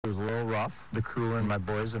rough. The crew and my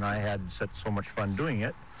boys and I had such so much fun doing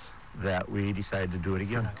it that we decided to do it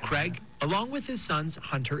again. Craig, along with his sons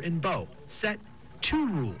Hunter and Bo, set 2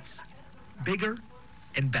 rules: bigger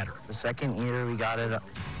and better. The second year we got it.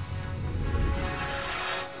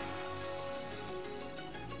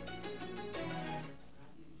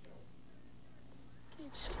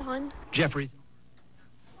 It's fun. Jeffrey's.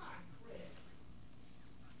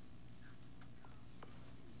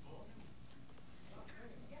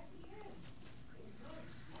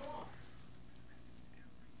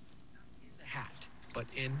 Hat, but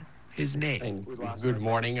in his name. Good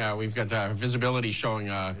morning. We've got visibility showing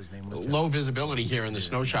low visibility here in the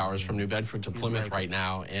snow showers from New Bedford to Plymouth right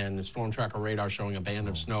now, and the storm tracker radar showing a band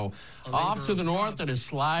of snow off to the north that is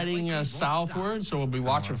sliding southward, so we'll be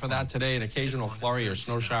watching for that today, an occasional flurry or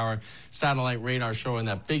snow shower. Satellite radar showing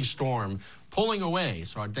that big storm pulling away.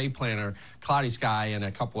 So our day planner, cloudy sky and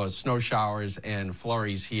a couple of snow showers and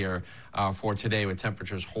flurries here for today, with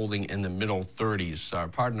temperatures holding in the middle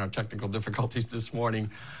 30s. Pardon our technical difficulties this morning.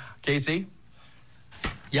 Casey?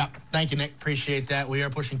 Yeah, thank you, Nick. Appreciate that. We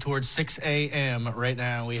are pushing towards 6 a.m. right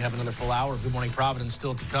now. We have another full hour of Good Morning Providence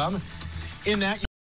still to come. In that...